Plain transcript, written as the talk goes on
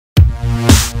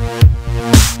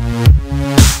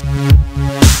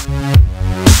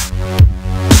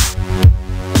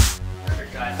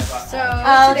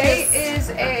Today is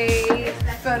a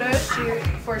photo shoot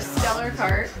for Stellar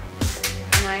Kart,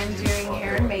 and I am doing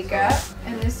hair and makeup.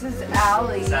 And this is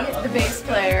Allie, the bass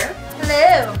player.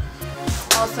 Hello.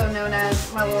 Also known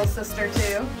as my little sister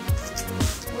too.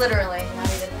 Literally,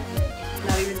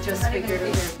 Not even just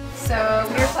figuratively. So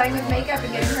we are playing with makeup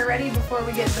and getting her ready before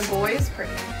we get the boys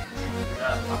pretty.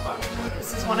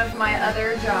 This is one of my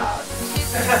other jobs.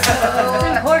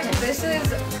 So important. This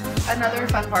is another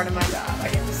fun part of my job. I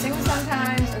get to sing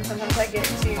sometimes, and sometimes I get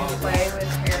to play with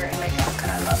hair and makeup,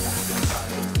 and I love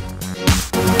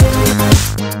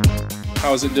that.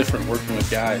 How is it different working with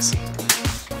guys?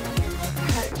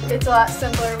 It's a lot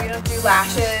simpler. We don't do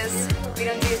lashes. We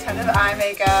don't do a ton of eye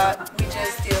makeup. We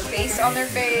just do a base on their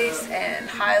face and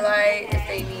highlight if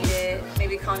they need it.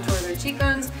 Maybe contour their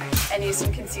cheekbones and use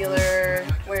some concealer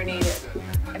where needed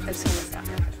if their skin is not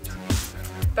perfect.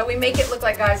 But we make it look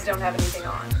like guys don't have anything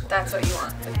on. That's what you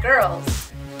want. With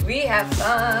girls, we have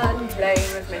fun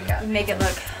playing with makeup. Make it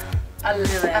look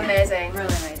amazing.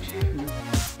 Really amazing.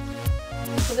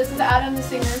 So this is Adam, the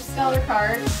singer's Stellar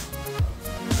Kart.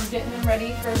 We're getting him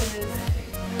ready for his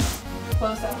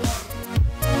close-up.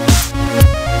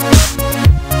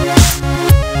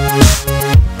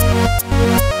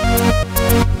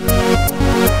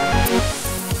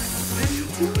 What are you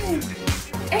doing?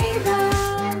 Ava!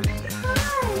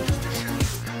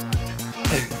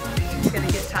 Hi! He's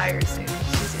gonna get tired soon.